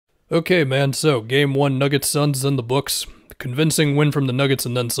Okay, man, so game one, Nuggets Suns is in the books. Convincing win from the Nuggets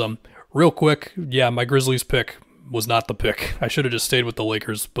and then some. Real quick, yeah, my Grizzlies pick was not the pick. I should have just stayed with the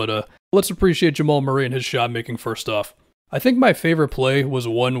Lakers, but let's appreciate Jamal Murray and his shot making first off. I think my favorite play was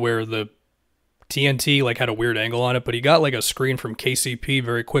one where the TNT had a weird angle on it, but he got a screen from KCP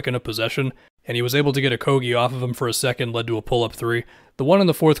very quick in a possession, and he was able to get a Kogi off of him for a second, led to a pull-up three. The one in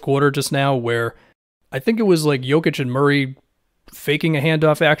the fourth quarter just now where I think it was Jokic and Murray faking a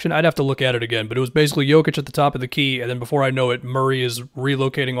handoff action. I'd have to look at it again, but it was basically Jokic at the top of the key, and then before I know it, Murray is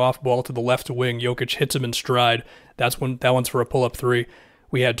relocating off ball to the left wing. Jokic hits him in stride. That one's for a pull-up three.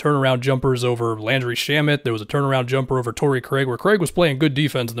 We had turnaround jumpers over Landry Shamet. There was a turnaround jumper over Torrey Craig, where Craig was playing good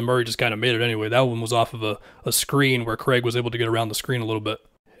defense, and then Murray just kind of made it anyway. That one was off of a screen where Craig was able to get around the screen a little bit.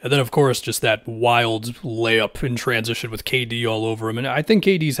 And then, of course, just that wild layup in transition with KD all over him. And I think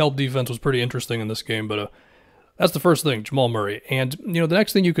KD's help defense was pretty interesting in this game, but that's the first thing, Jamal Murray. And, the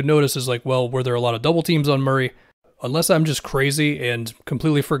next thing you could notice is were there a lot of double teams on Murray? Unless I'm just crazy and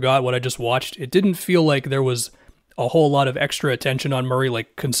completely forgot what I just watched, it didn't feel like there was a whole lot of extra attention on Murray,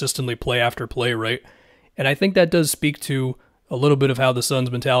 consistently play after play, right? And I think that does speak to a little bit of how the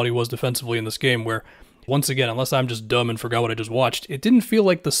Suns' mentality was defensively in this game, where, once again, unless I'm just dumb and forgot what I just watched, it didn't feel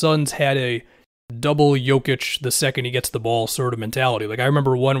like the Suns had a double Jokic the second he gets the ball sort of mentality. I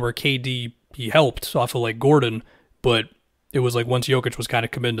remember one where KD, he helped off of Gordon, but it was once Jokic was kind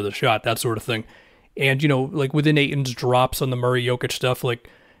of committed to the shot, that sort of thing. And, within Ayton's drops on the Murray-Jokic stuff,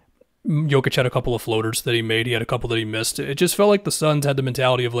 Jokic had a couple of floaters that he made. He had a couple that he missed. It just felt like the Suns had the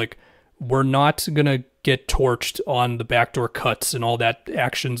mentality of we're not going to get torched on the backdoor cuts and all that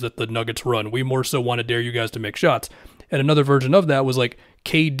actions that the Nuggets run. We more so want to dare you guys to make shots. And another version of that was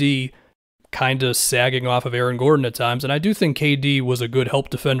KD kind of sagging off of Aaron Gordon at times. And I do think KD was a good help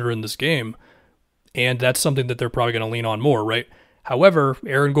defender in this game. And that's something that they're probably going to lean on more, right? However,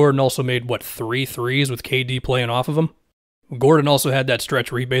 Aaron Gordon also made, 3 threes with KD playing off of him? Gordon also had that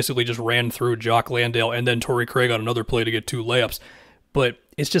stretch where he basically just ran through Jock Landale and then Torrey Craig on another play to get 2 layups. But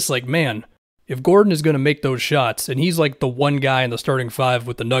it's just man, if Gordon is going to make those shots, and he's the one guy in the starting 5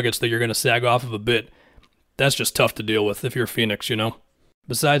 with the Nuggets that you're going to sag off of a bit, that's just tough to deal with if you're Phoenix,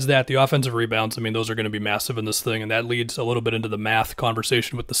 Besides that, the offensive rebounds, those are going to be massive in this thing, and that leads a little bit into the math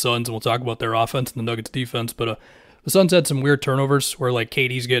conversation with the Suns, and we'll talk about their offense and the Nuggets defense, but the Suns had some weird turnovers where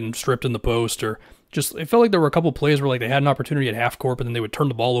KD's getting stripped in the post, or just, it felt like there were a couple plays where they had an opportunity at half court, but then they would turn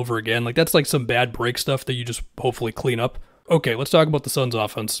the ball over again. That's some bad break stuff that you just hopefully clean up. Okay, let's talk about the Suns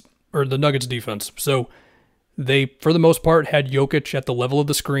offense, or the Nuggets defense. So they, for the most part, had Jokic at the level of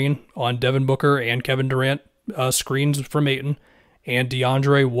the screen on Devin Booker and Kevin Durant screens from Ayton, and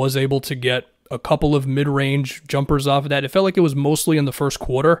DeAndre was able to get a couple of mid-range jumpers off of that. It felt like it was mostly in the first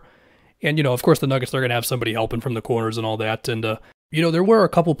quarter. And, of course, the Nuggets, they're going to have somebody helping from the corners and all that. And, there were a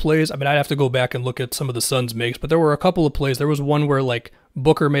couple plays. I'd have to go back and look at some of the Suns' makes, but there were a couple of plays. There was one where,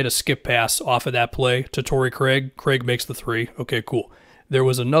 Booker made a skip pass off of that play to Torrey Craig. Craig makes the 3. Okay, cool. There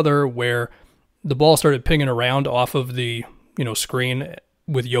was another where the ball started pinging around off of the, screen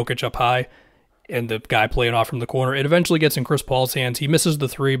with Jokic up high and the guy playing off from the corner. It eventually gets in Chris Paul's hands. He misses the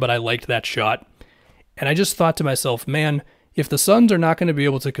 3, but I liked that shot. And I just thought to myself, man, if the Suns are not going to be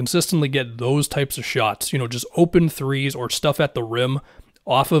able to consistently get those types of shots, just open threes or stuff at the rim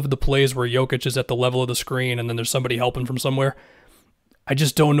off of the plays where Jokic is at the level of the screen and then there's somebody helping from somewhere, I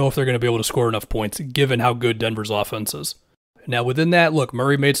just don't know if they're going to be able to score enough points given how good Denver's offense is. Now, within that, look,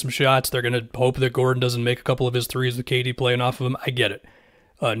 Murray made some shots. They're going to hope that Gordon doesn't make a couple of his threes with KD playing off of him. I get it.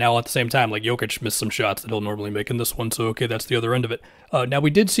 Now, at the same time, Jokic missed some shots that he'll normally make in this one, so okay, that's the other end of it. Now, we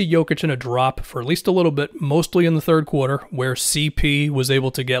did see Jokic in a drop for at least a little bit, mostly in the third quarter, where CP was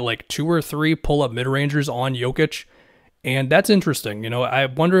able to get 2 or 3 pull-up mid-rangers on Jokic, and that's interesting. I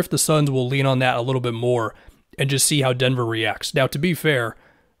wonder if the Suns will lean on that a little bit more and just see how Denver reacts. Now, to be fair,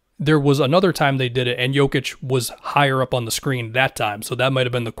 there was another time they did it, and Jokic was higher up on the screen that time, so that might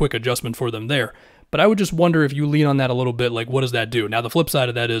have been the quick adjustment for them there. But I would just wonder if you lean on that a little bit, what does that do? Now, the flip side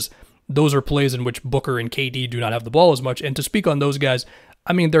of that is those are plays in which Booker and KD do not have the ball as much. And to speak on those guys,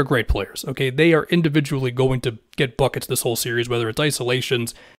 they're great players, okay? They are individually going to get buckets this whole series, whether it's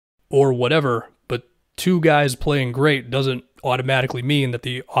isolations or whatever. But 2 guys playing great doesn't automatically mean that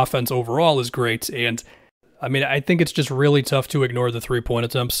the offense overall is great. And, I think it's just really tough to ignore the 3-point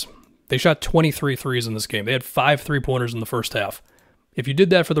attempts. They shot 23 threes in this game. They had 5 3-pointers in the first half. If you did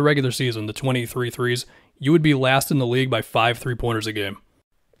that for the regular season, the 23 threes, you would be last in the league by 5 3-pointers a game.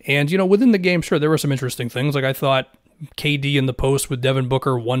 And, within the game, sure, there were some interesting things. I thought KD in the post with Devin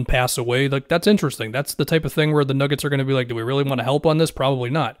Booker 1 pass away. That's interesting. That's the type of thing where the Nuggets are going to be do we really want to help on this? Probably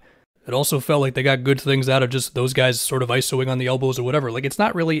not. It also felt like they got good things out of just those guys sort of isoing on the elbows or whatever. Like, it's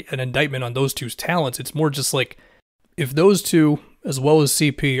not really an indictment on those two's talents. It's more just like, if those two, as well as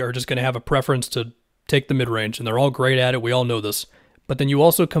CP, are just going to have a preference to take the mid-range, and they're all great at it, we all know this. But then you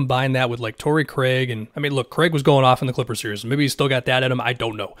also combine that with like Torrey Craig, and I mean, look, Craig was going off in the Clipper series. Maybe he's still got that in him. I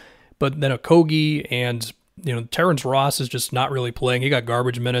don't know. But then Okogie and, Terrence Ross is just not really playing. He got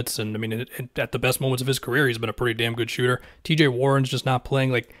garbage minutes, and I mean, at the best moments of his career, he's been a pretty damn good shooter. TJ Warren's just not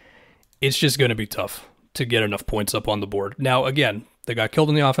playing. Like, it's just going to be tough to get enough points up on the board. Now, again, they got killed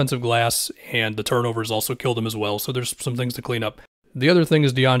in the offensive glass, and the turnovers also killed them as well, so there's some things to clean up. The other thing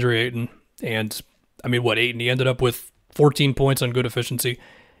is DeAndre Ayton, and I mean, Ayton, he ended up with 14 points on good efficiency,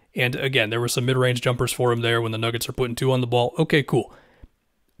 and again, there were some mid-range jumpers for him there when the Nuggets are putting 2 on the ball. Okay, cool.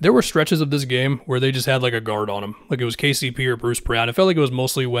 There were stretches of this game where they just had like a guard on him, like it was KCP or Bruce Brown. It felt like it was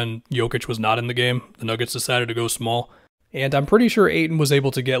mostly when Jokic was not in the game. The Nuggets decided to go small, and I'm pretty sure Ayton was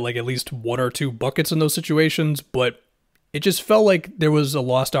able to get like at least 1 or 2 buckets in those situations, but it just felt like there was a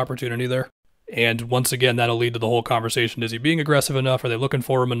lost opportunity there. And once again, that'll lead to the whole conversation. Is he being aggressive enough? Are they looking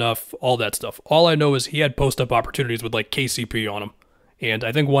for him enough? All that stuff. All I know is he had post-up opportunities with like KCP on him. And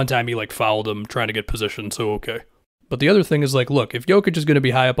I think one time he like fouled him trying to get position, so okay. But the other thing is like, look, if Jokic is going to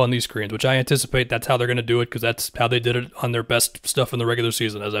be high up on these screens, which I anticipate that's how they're going to do it, because that's how they did it on their best stuff in the regular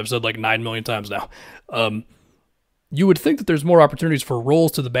season, as I've said like 9 million times now. You would think that there's more opportunities for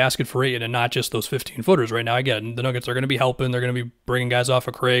rolls to the basket for Ayton and not just those 15-footers right now. Again, the Nuggets are going to be helping. They're going to be bringing guys off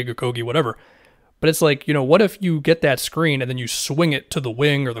of Craig or Kogi, whatever. But it's like, what if you get that screen and then you swing it to the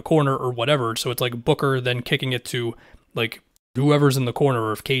wing or the corner or whatever, so it's like Booker then kicking it to like whoever's in the corner,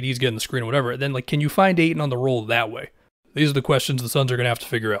 or if KD's getting the screen or whatever, then like, can you find Ayton on the roll that way? These are the questions the Suns are going to have to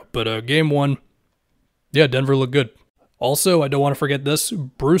figure out. But game 1, yeah, Denver looked good. Also, I don't want to forget this,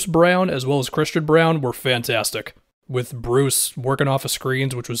 Bruce Brown as well as Christian Brown were fantastic. With Bruce working off of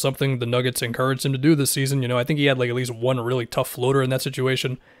screens, which was something the Nuggets encouraged him to do this season. I think he had like at least one really tough floater in that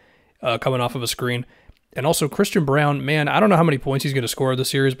situation coming off of a screen. And also Christian Brown, man, I don't know how many points he's going to score this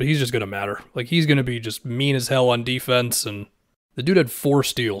series, but he's just going to matter. Like, he's going to be just mean as hell on defense, and the dude had 4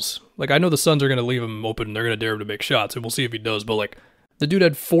 steals. Like, I know the Suns are going to leave him open and they're going to dare him to make shots, and we'll see if he does, but like, the dude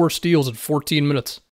had 4 steals in 14 minutes.